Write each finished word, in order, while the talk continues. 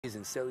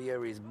in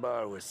Salieri's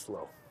bar were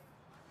slow.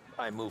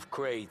 I moved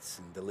crates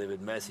and delivered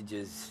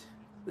messages.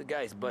 The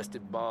guys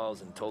busted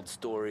balls and told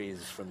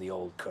stories from the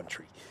old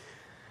country.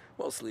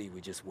 Mostly, we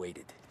just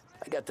waited.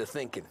 I got to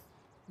thinking,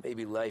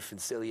 maybe life in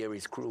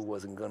Salieri's crew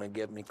wasn't gonna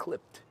get me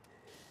clipped.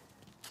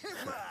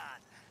 Come on!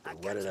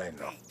 But what did I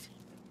know?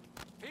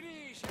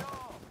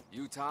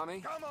 You,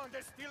 Tommy? Come on,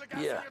 there's still a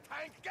gas Yeah. in your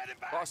tank. Get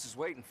it back! Boss is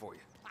waiting for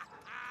you.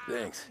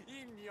 Thanks.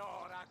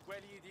 Ignora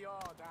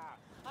quell'idiota!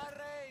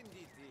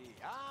 Arrenditi!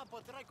 Ah,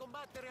 potrai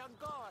combattere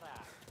ancora!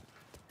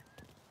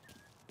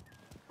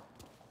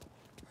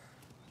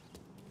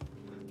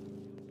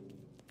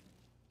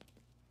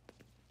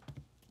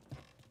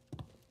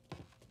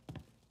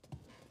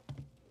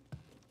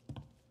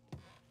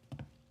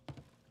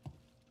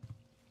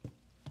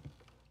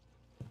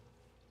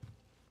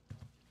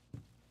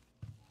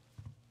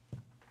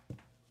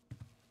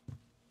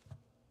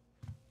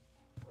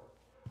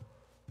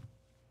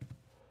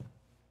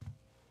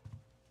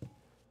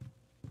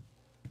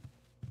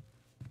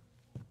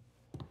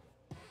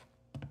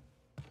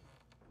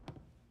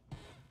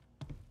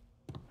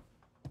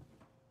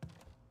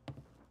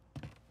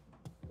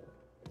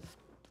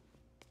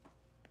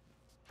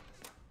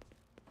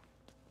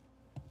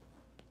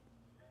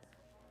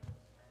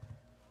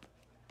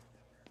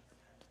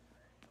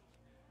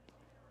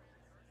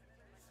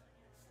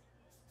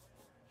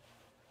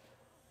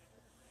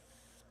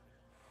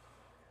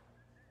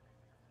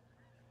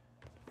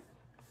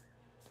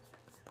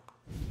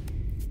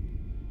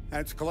 And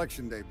it's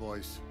collection day,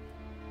 boys.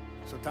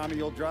 So Tommy,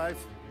 you'll drive.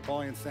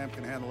 Paulie and Sam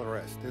can handle the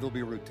rest. It'll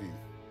be routine.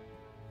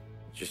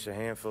 Just a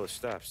handful of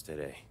stops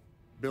today.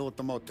 Bill at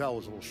the motel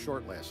was a little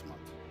short last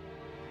month.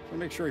 So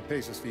make sure he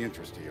pays us the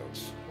interest he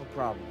owes. No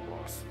problem,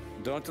 boss.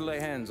 Don't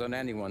lay hands on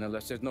anyone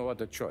unless there's no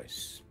other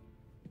choice.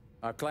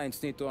 Our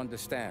clients need to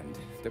understand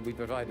that we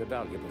provide a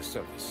valuable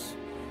service.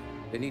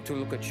 They need to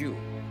look at you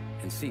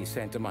and see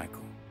Santa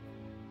Michael.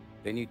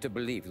 They need to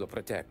believe you'll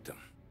protect them.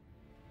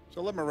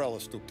 So let Morella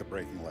stoop to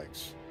breaking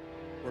legs.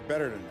 We're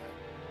better than that.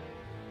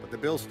 But the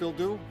bills still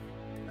due,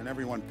 and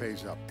everyone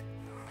pays up.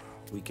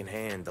 We can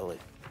handle it.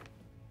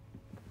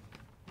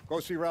 Go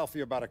see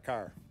Ralphie about a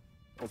car.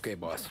 Okay,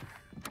 boss.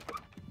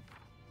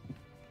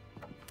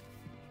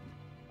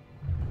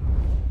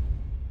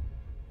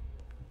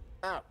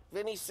 Oh,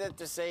 Vinny said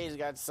to say he's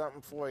got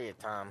something for you,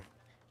 Tom.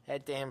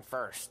 Head to him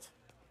first.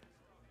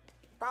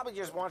 Probably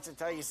just wants to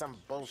tell you some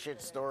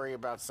bullshit story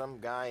about some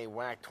guy he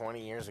whacked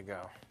 20 years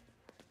ago.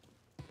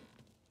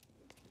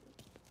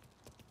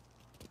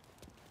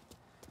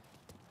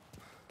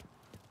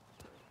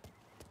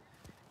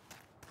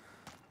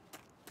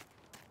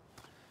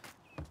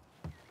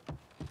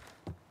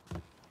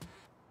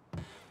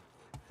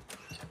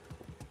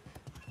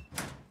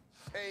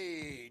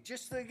 Hey,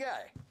 just the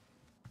guy.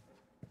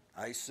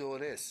 I saw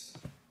this,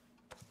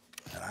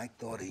 and I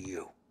thought of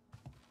you.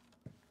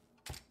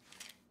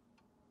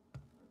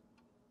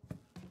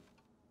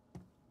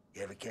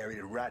 You ever carried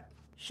a rat?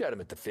 Shot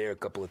him at the fair a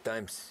couple of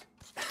times.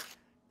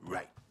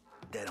 Right.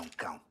 That don't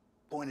count.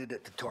 Pointed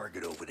at the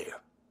target over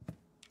there.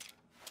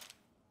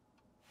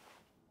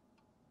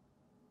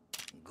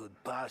 Good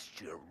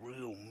posture,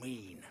 real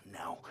mean.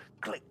 Now,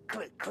 click,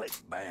 click, click,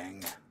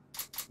 bang.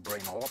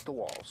 Brain off the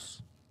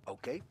walls.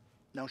 Okay?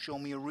 Now show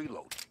me a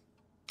reload.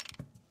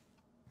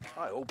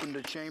 I open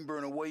the chamber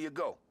and away you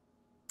go.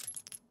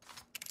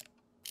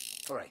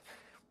 All right.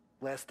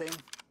 Last thing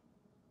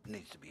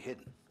needs to be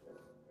hidden.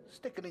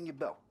 Stick it in your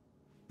belt.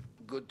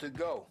 Good to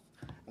go.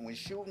 And when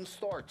shooting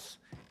starts,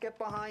 get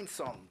behind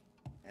something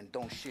and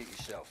don't shit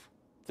yourself.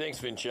 Thanks,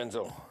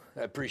 Vincenzo.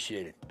 I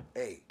appreciate it.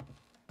 Hey,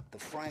 the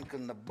Frank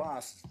and the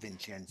boss is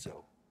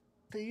Vincenzo.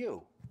 To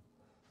you,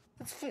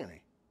 it's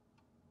Vinny.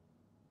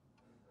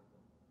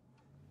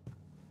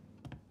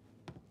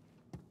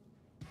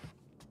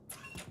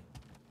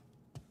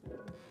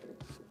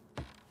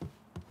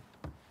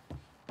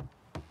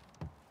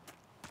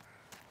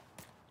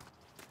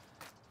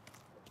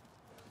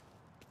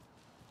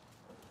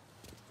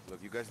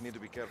 Look, you guys need to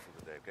be careful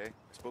today, okay?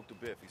 I spoke to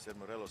Biff. He said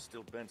Morello's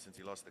still bent since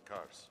he lost the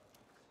cars.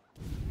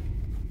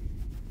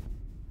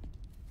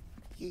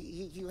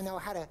 You know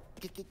how to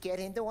get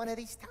into one of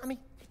these, Tommy?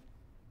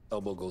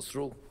 Elbow goes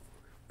through.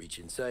 Reach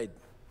inside.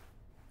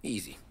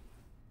 Easy.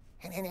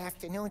 And an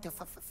afternoon to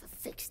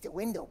fix the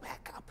window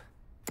back up.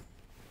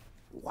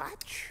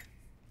 Watch.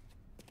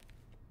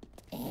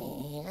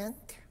 And...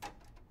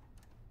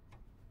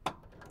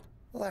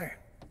 learn.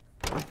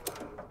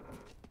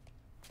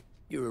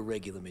 You're a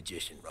regular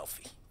magician,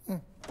 Ralphie.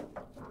 Come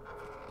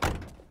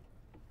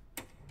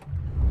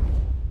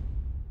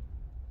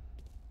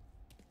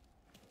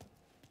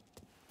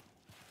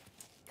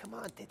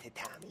on,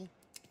 Tommy.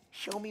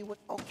 Show me what...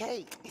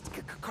 Okay, it's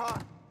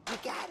car. You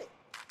got it.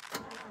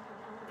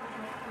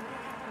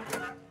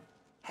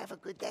 Have a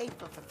good day,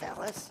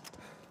 fellas.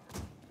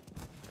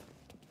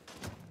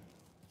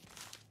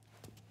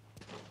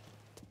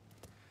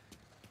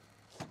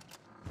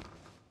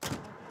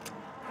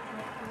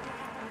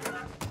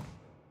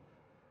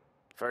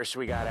 First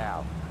we got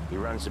Al. He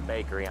runs a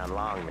bakery on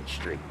Longman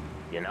Street.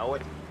 You know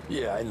it?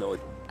 Yeah, I know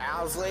it.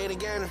 Al's late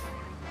again?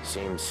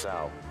 Seems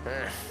so.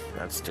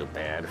 That's too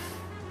bad.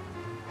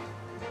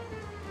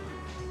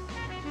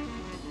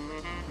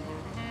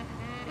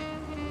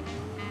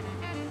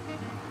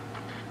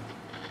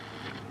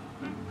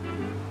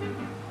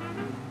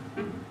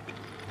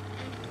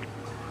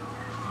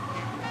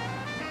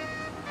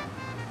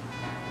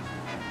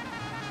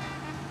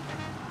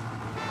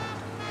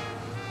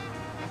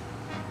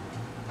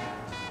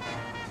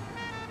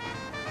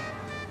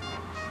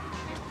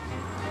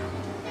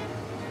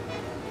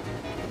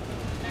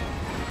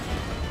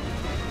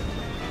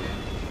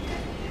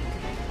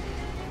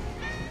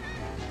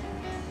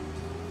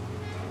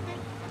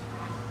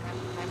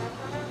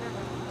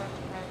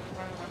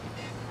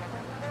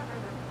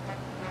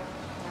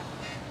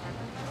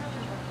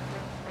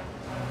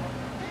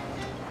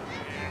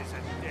 There's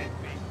a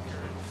deadbeat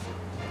curse.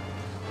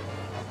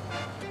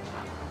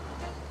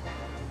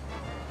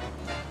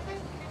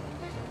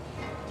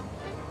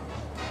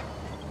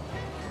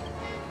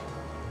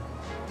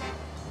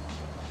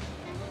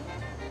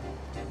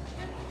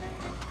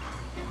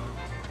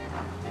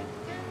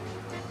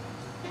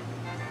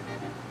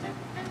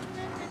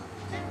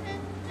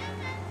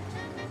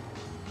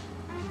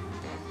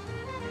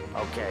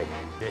 Okay,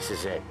 this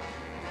is it.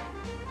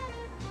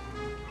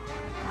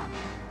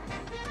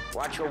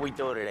 Watch what we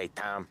do today,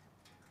 Tom.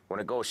 When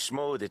it goes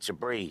smooth, it's a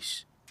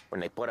breeze. When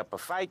they put up a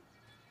fight,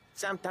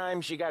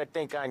 sometimes you gotta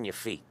think on your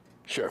feet.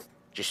 Sure.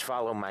 Just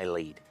follow my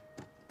lead.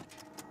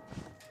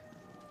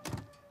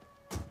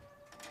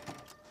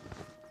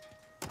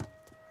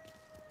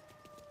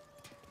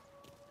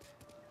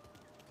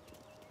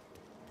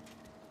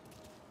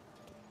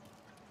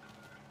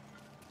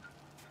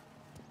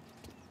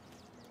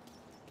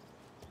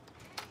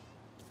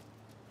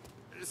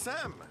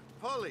 Sam,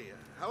 Polly,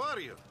 how are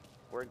you?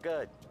 We're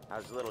good.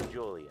 How's little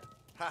Julia?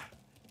 Ha!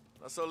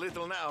 Not so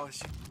little now.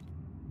 She's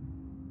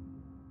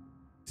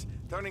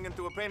turning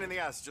into a pain in the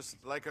ass, just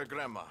like her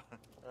grandma.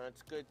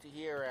 That's good to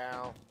hear,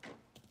 Al.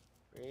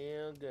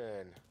 Real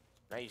good.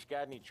 Now, you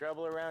got any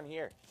trouble around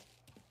here?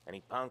 Any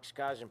punks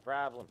causing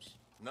problems?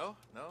 No,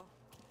 no.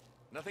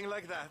 Nothing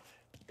like that.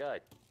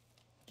 Good.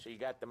 So you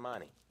got the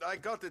money. I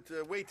got it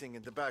waiting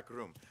in the back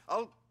room.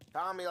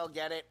 Tommy'll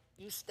get it.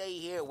 You stay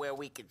here where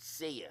we can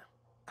see you.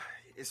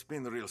 It's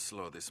been real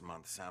slow this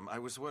month, Sam. I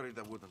was worried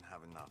I wouldn't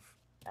have enough.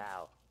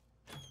 Al,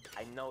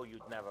 I know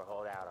you'd never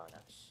hold out on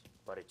us,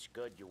 but it's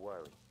good you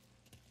worry.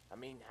 I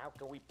mean, how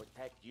can we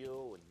protect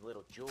you and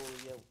little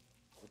Julia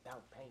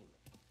without payment?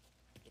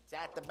 It's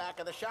at the back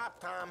of the shop,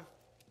 Tom.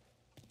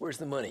 Where's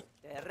the money?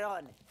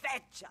 Terrone,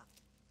 feccia!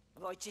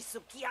 Voi ci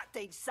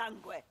succhiate il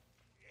sangue!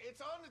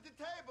 It's on the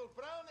table,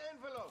 brown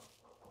envelope.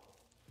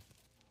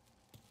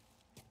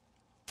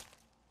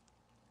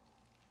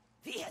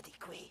 Via di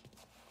qui!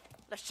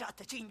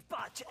 Lasciateci in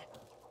pace!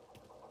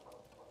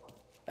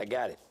 I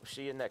got it. We'll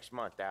see you next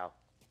month, Al.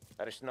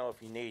 Let us know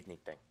if you need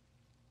anything.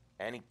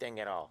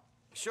 Anything at all.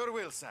 Sure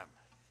will, Sam.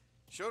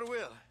 Sure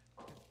will.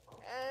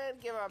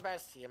 And give our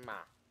best to your ma,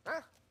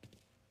 huh?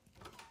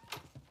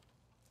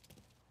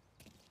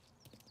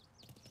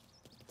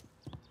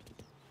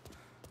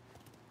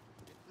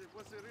 It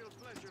was a real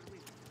pleasure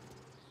meeting.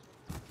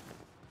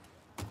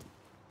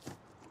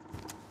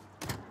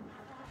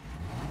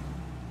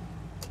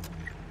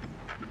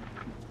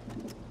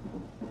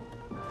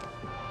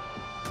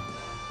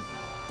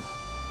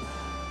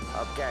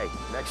 Okay,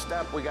 next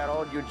up, we got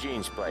old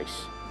Eugene's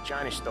place.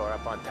 China store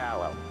up on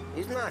Tallow.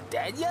 He's not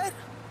dead yet?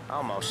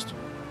 Almost.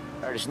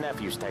 Heard his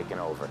nephew's taking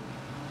over.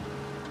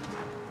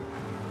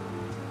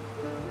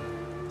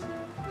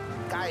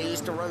 Guy who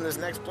used to run this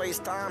next place,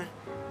 Tom?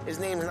 His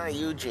name's not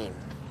Eugene.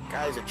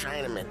 Guy's a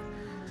Chinaman.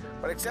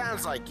 But it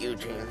sounds like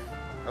Eugene.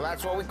 Well,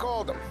 that's what we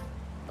called him.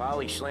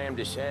 Polly slammed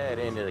his head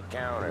into the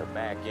counter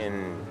back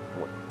in,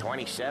 what,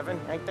 27,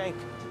 I think?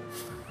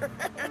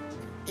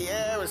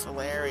 Yeah, it was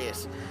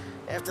hilarious.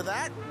 After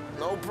that,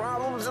 no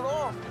problems at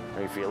all.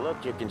 If you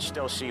look, you can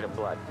still see the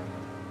blood.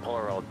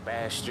 Poor old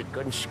bastard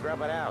couldn't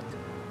scrub it out.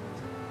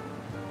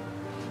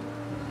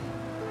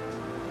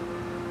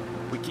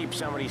 We keep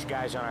some of these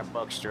guys on our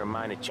books to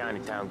remind the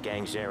Chinatown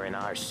gangs they're in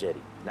our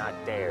city, not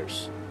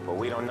theirs. But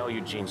we don't know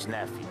Eugene's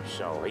nephew,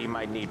 so he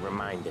might need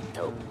reminding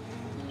too.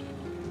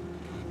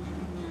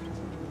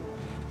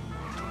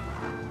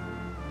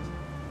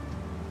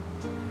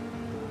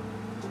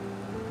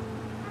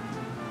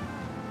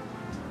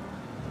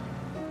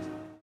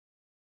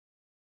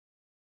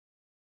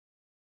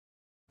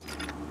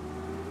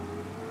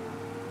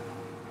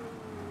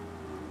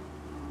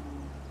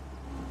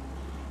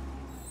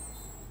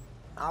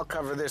 I'll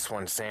cover this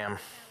one, Sam.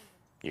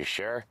 You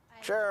sure?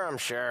 Sure, I'm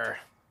sure.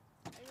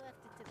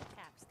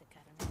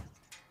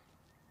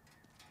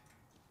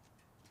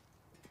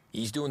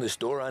 He's doing the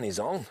store on his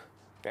own?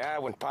 Yeah,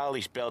 when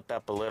Polly's built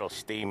up a little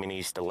steam, he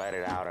needs to let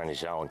it out on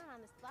his own.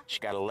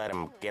 Just gotta let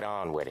him get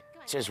on with it.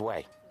 It's his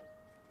way.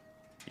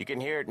 You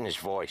can hear it in his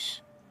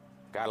voice.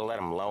 Gotta let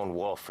him lone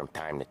wolf from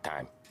time to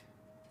time.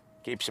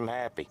 Keeps him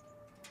happy.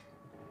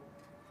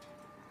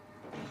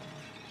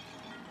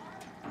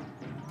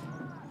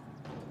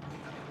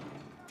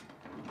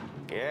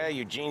 Yeah,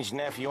 Eugene's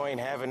nephew ain't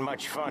having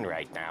much fun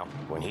right now.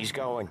 When he's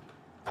going,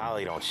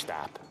 Polly don't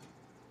stop.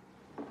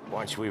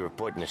 Once we were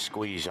putting a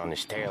squeeze on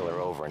this tailor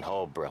over in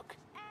Holbrook.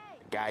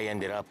 The guy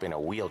ended up in a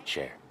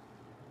wheelchair.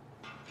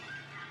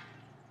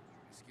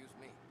 Excuse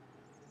me.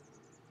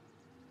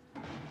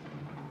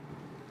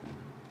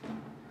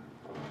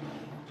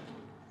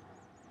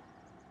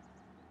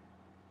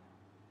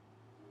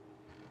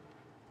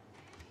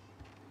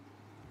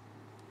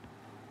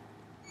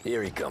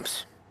 Here he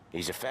comes.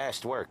 He's a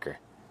fast worker.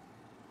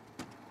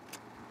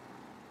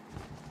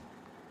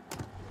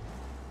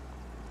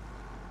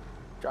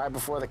 Drive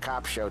before the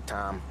cops show,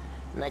 Tom.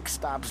 Next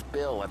stop's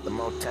Bill at the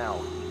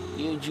motel.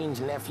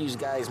 Eugene's nephew's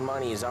guy's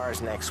money is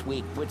ours next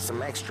week, with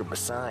some extra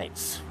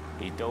besides.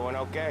 He doing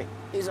okay?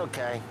 He's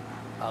okay.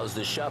 How's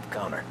the shop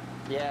counter?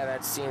 Yeah,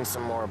 that's seen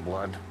some more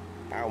blood.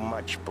 How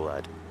much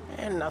blood?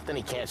 And nothing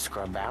he can't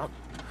scrub out.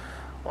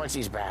 Once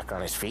he's back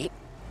on his feet.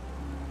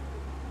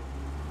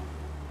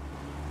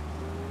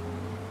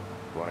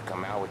 You wanna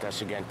come out with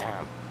us again,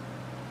 Tom?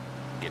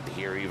 Get to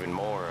hear even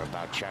more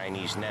about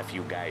Chinese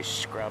nephew guys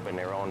scrubbing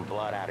their own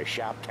blood out of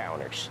shop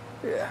counters.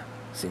 Yeah,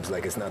 seems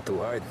like it's not too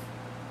hard.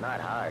 Not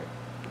hard.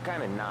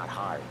 Kinda not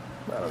hard.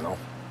 I don't know.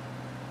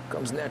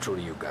 Comes natural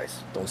to you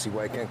guys. Don't see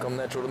why it can't come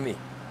natural to me.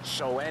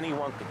 So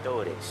anyone could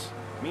do this.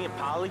 Me and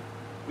Polly,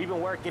 we've been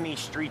working these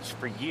streets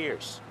for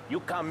years. You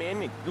come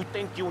in and you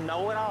think you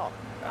know it all.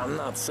 I'm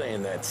not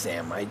saying that,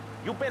 Sam.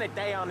 You've been a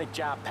day on the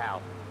job,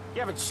 pal. You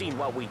haven't seen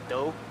what we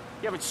do.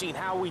 You haven't seen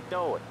how we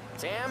do it.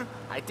 Sam,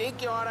 I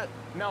think you oughta...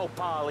 No,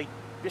 Polly.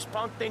 This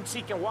punk thinks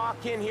he can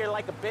walk in here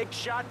like a big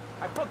shot.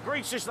 I put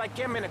greasers like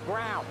him in the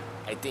ground.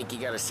 I think you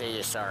gotta say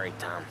you're sorry,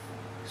 Tom.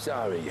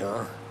 Sorry,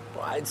 huh?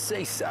 Well, I'd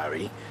say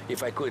sorry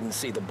if I couldn't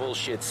see the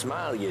bullshit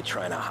smile you're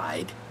trying to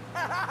hide.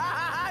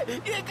 You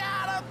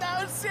got him,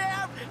 though,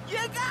 Sam!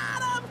 You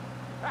got him!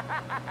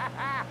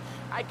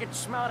 I could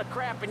smell the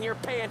crap in your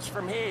pants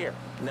from here.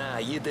 Nah,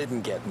 you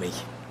didn't get me.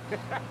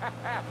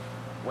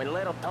 When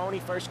little Tony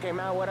first came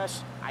out with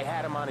us, I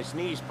had him on his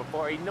knees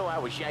before he knew I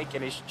was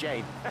yanking his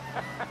chain.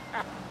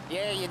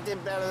 Yeah, you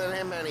did better than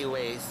him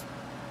anyways.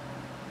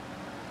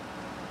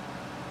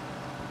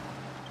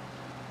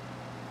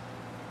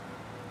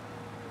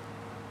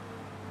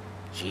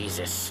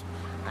 Jesus,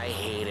 I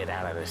hate it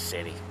out of the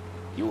city.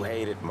 You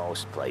hate it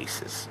most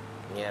places.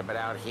 Yeah, but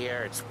out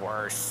here, it's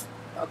worse.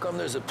 How come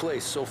there's a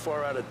place so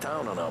far out of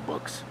town on our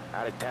books?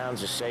 Out of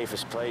town's the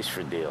safest place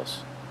for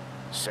deals.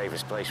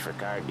 Safest place for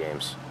card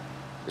games.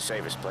 The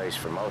safest place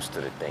for most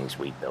of the things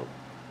we do.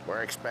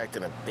 We're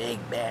expecting a big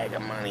bag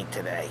of money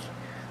today.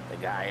 The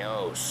guy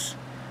owes.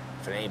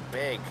 If it ain't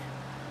big,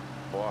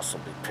 boss will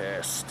be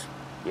pissed.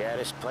 Yeah,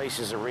 this place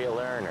is a real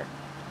earner.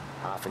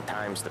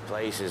 Oftentimes the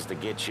places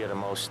that get you the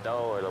most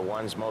dough are the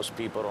ones most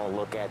people don't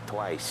look at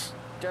twice.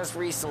 Just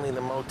recently,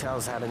 the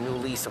motel's had a new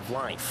lease of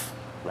life.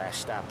 Last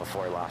stop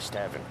before Lost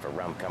Heaven for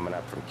rum coming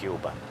up from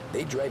Cuba.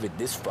 They drive it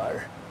this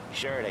far?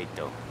 Sure they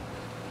do.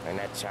 And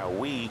that's how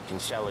we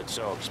can sell it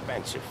so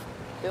expensive.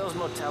 Bill's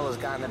Motel has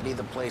gotten to be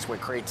the place where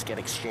crates get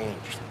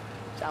exchanged.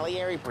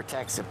 Salieri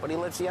protects it, but he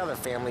lets the other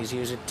families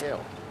use it too.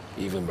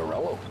 Even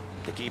Morello?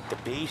 To keep the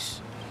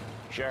peace?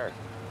 Sure.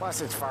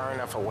 Plus, it's far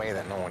enough away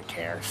that no one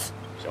cares.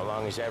 So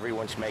long as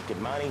everyone's making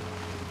money,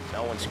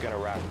 no one's gonna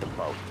rock the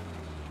boat.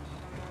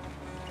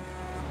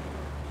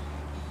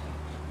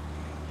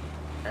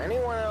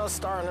 Anyone else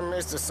starting to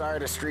miss the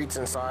side of streets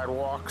and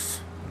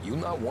sidewalks? You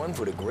not one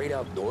for the great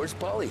outdoors,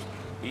 Polly?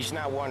 He's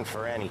not one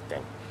for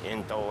anything.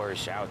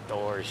 Indoors,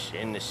 outdoors,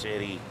 in the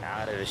city,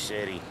 out of the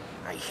city.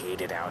 I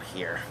hate it out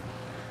here.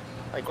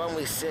 Like when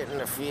we sit in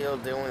the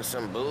field doing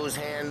some booze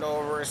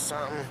handover or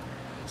something.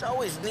 It's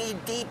always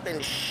knee-deep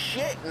in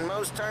shit, and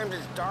most times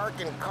it's dark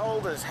and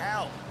cold as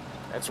hell.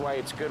 That's why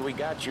it's good we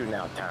got you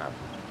now, Tom.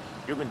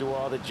 You can do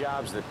all the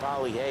jobs that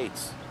Polly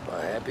hates. Well,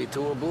 happy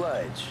to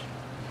oblige.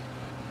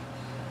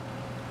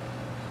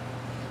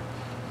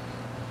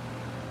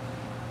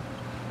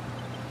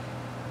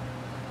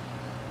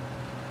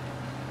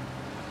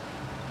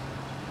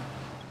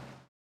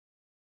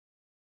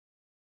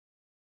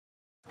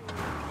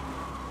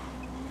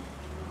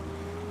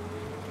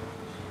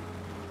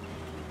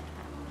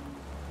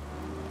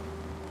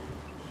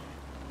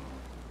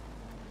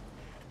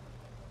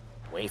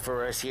 Wait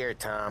for us here,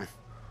 Tom.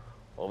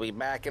 We'll be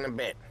back in a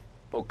bit.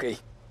 Okay.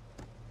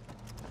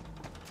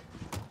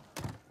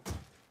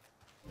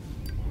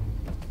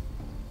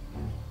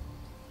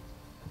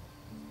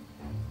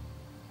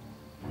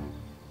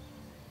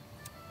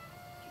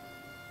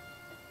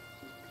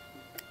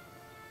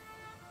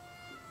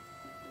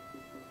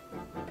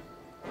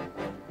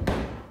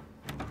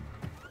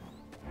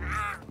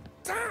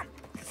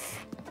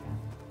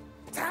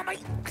 Tom, I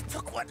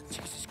took one.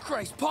 Jesus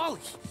Christ, Polly!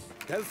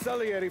 Tell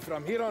Salieri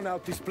from here on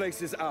out this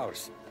place is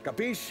ours.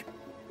 Capiche?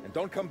 And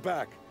don't come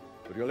back,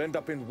 or you'll end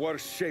up in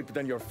worse shape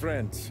than your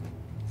friends.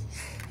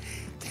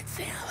 Get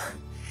Sam.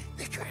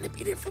 They're trying to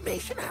beat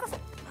information out of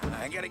him.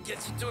 I gotta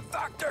get you to a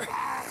doctor.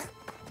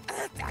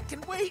 I can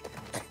wait.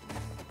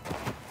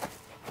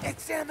 Get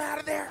Sam out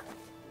of there.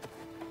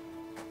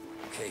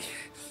 Okay.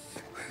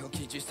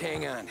 Okay, just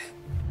hang on.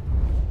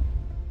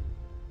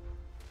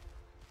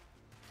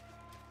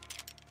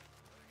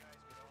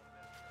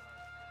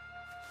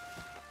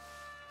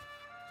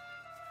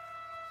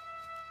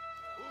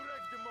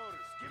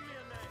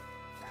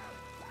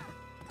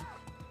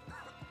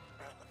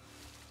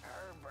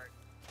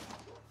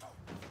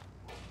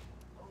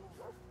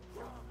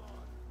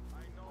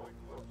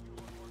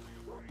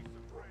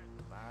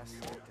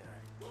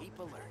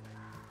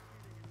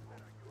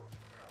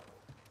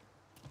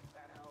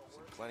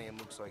 Plenty of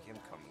mooks like him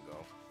come and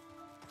go.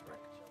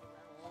 Frick.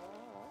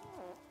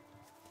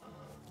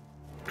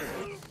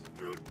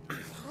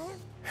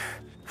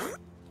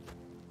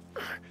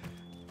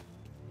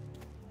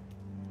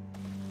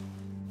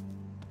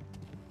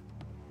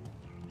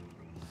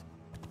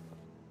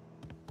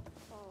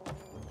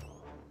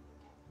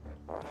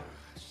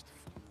 Just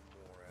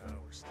 4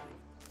 hours.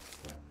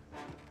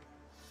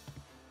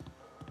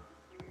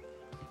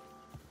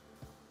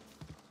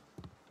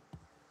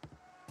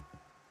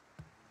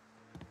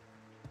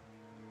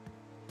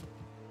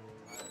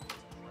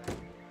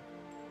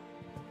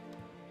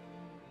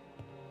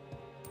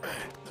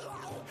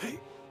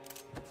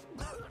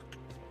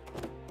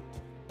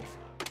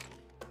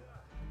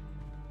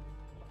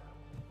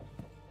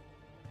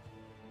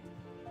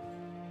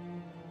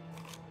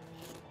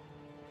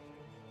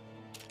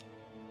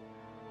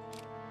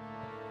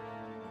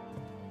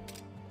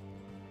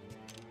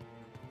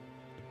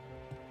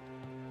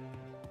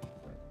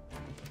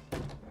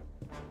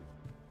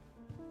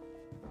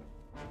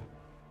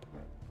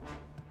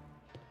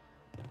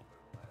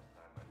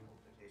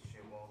 This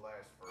shit won't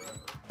last forever.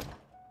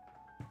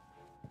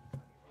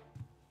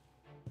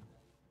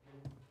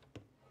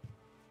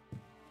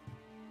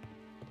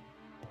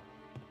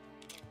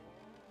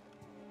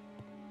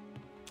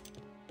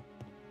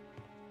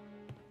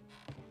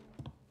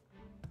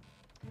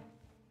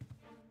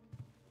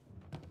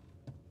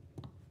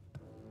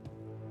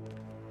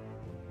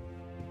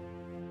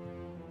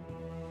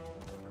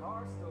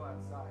 Car's still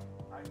outside.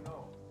 I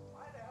know.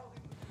 Why the hell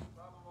did we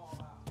rub them all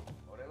out?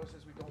 Aurelio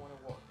says we don't want to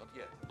walk. Not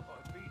yet.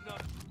 Beating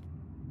up.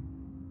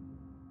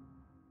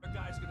 The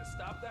guy's gonna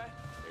stop that?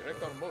 They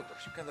wrecked our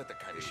motors. You can't let that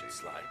kind of shit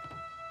slide.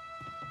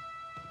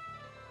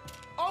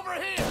 Over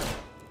here!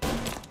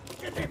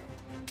 Get him!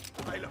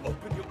 I'll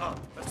open you up.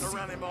 Let's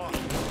run him off.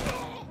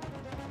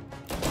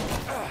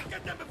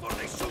 Get them before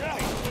they shoot me!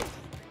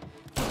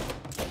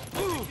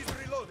 He's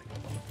reloading.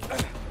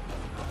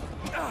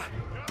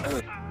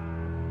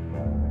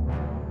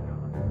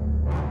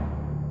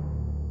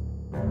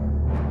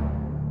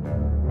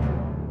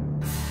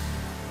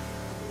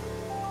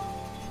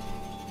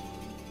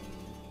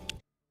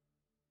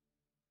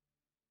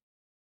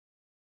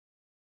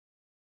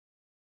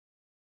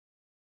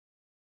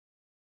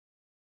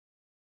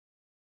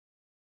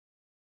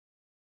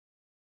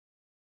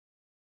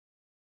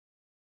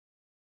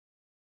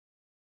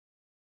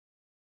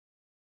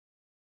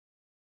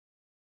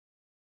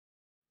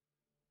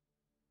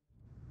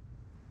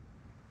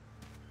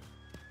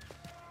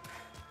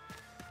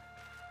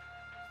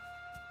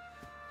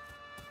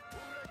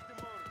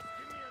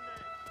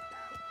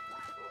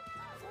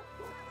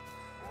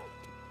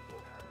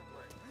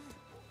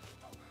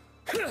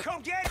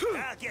 Come get it!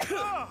 I'll get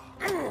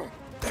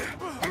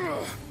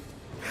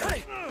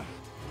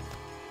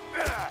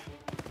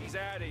He's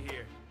out of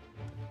here.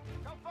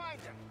 Come find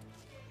him.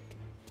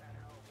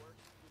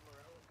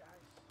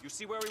 You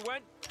see where he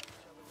went?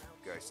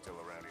 Guy's still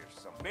around here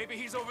somewhere. Maybe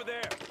he's over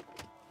there.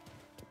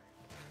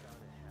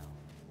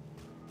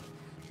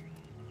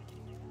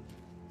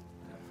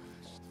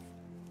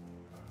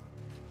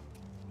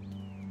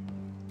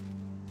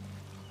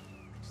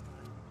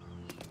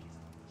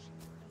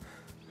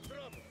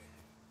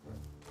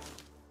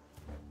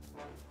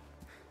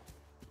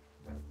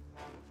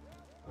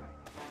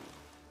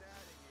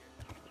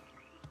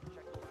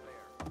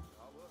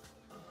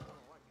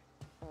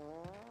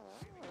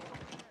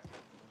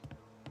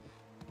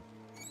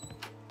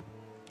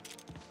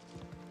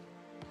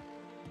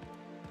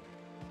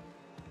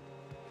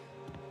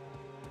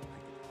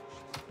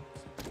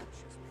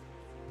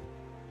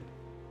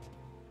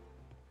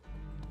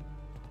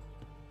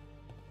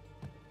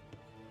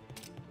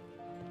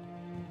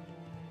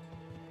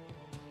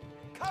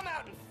 Come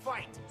out and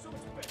fight!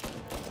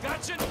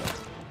 Gotcha!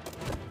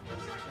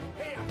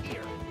 Hey, I'm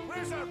here.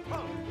 Where's our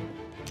punk?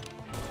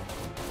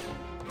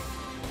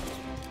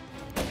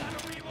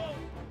 Gotta reload!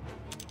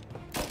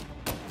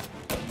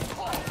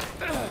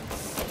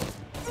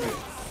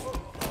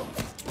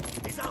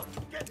 He's out!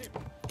 Get him!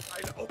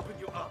 I'll open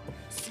you up.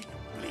 See you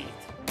bleed.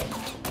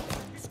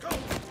 He's coming!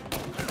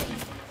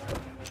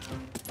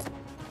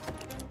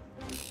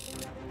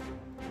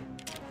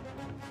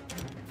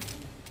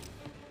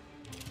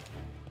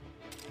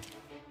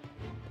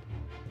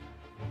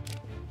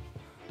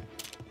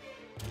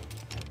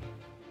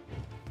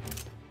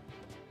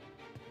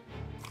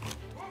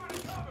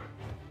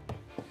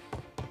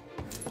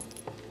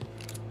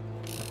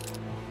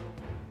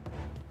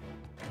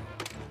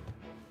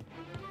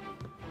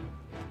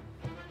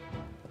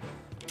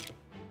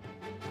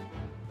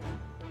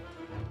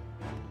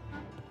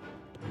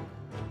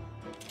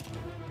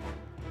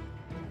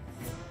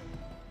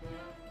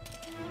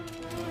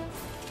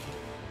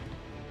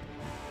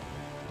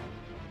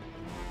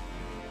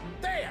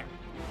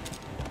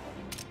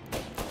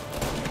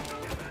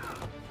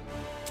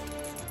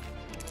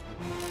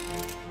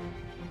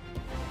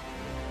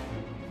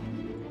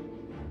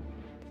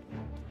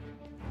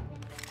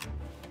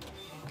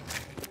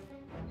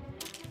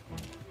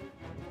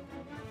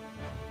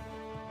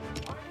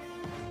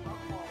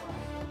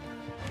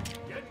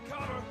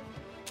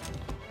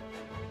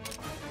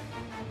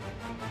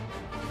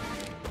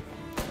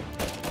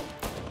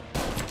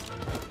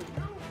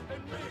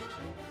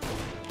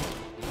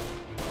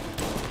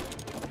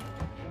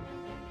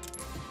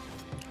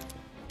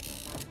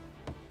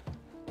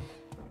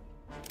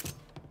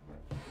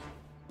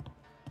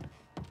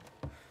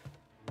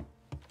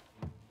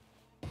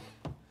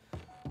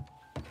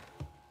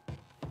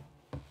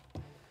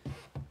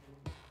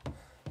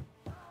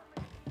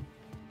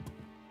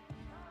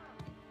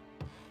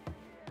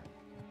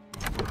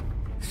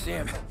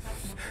 Sam.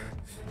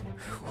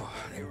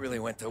 They really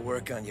went to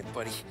work on you,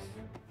 buddy.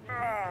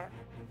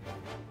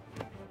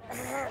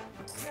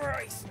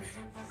 Christ.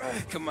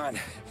 Come on.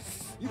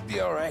 You'll be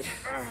all right.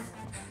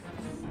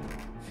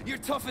 You're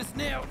tough as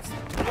nails.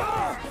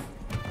 Oh,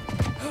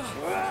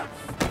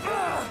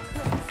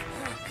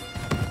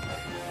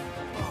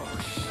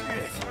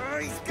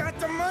 shit. He's got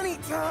the money,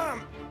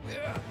 Tom.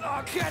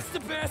 Oh, catch the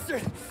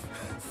bastard.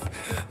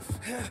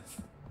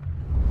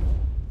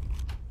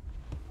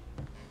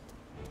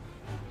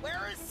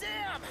 Where is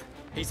Sam?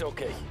 He's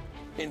okay.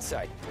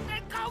 Inside.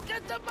 Then go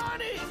get the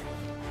money!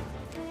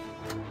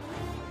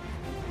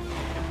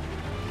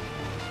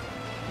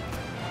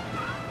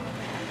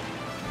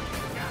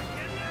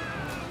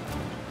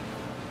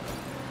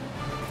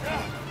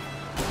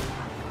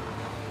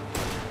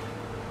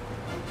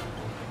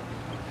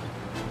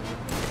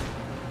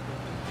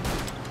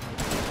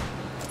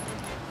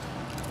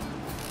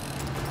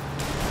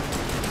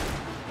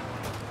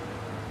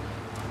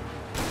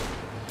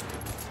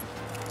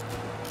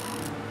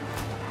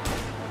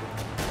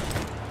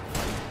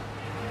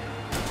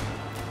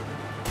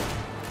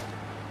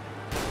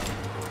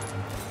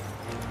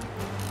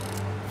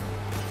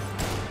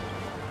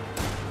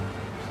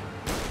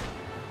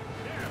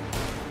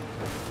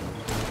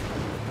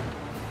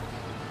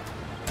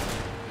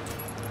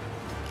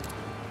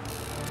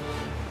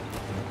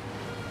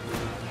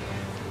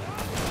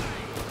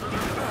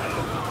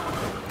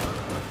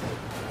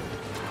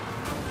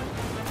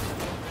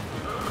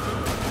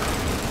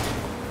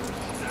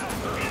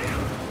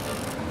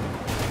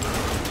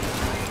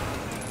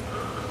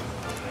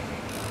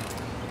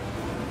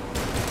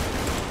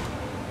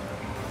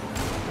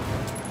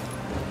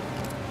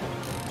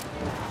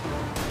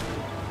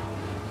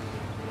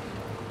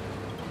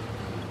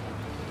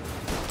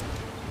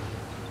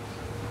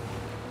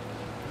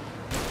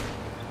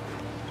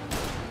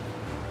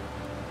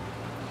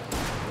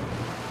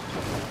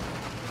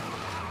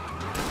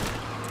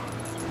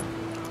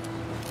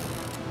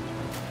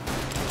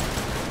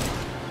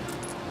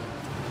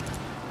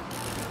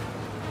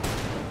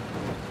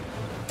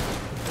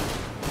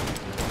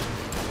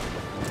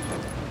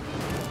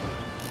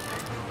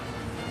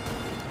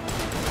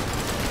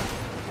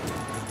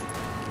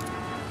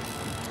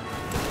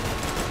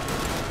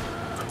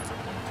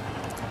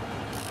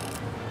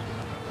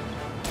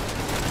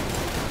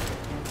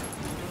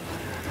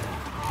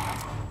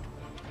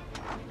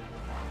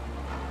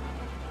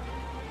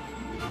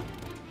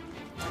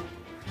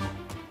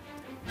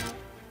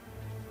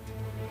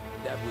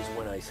 That was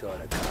when I saw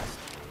the cost.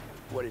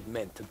 What it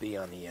meant to be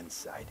on the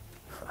inside.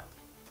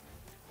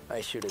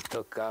 I should have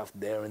took off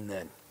there and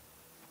then.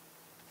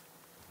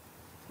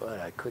 But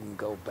I couldn't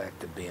go back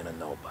to being a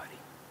nobody.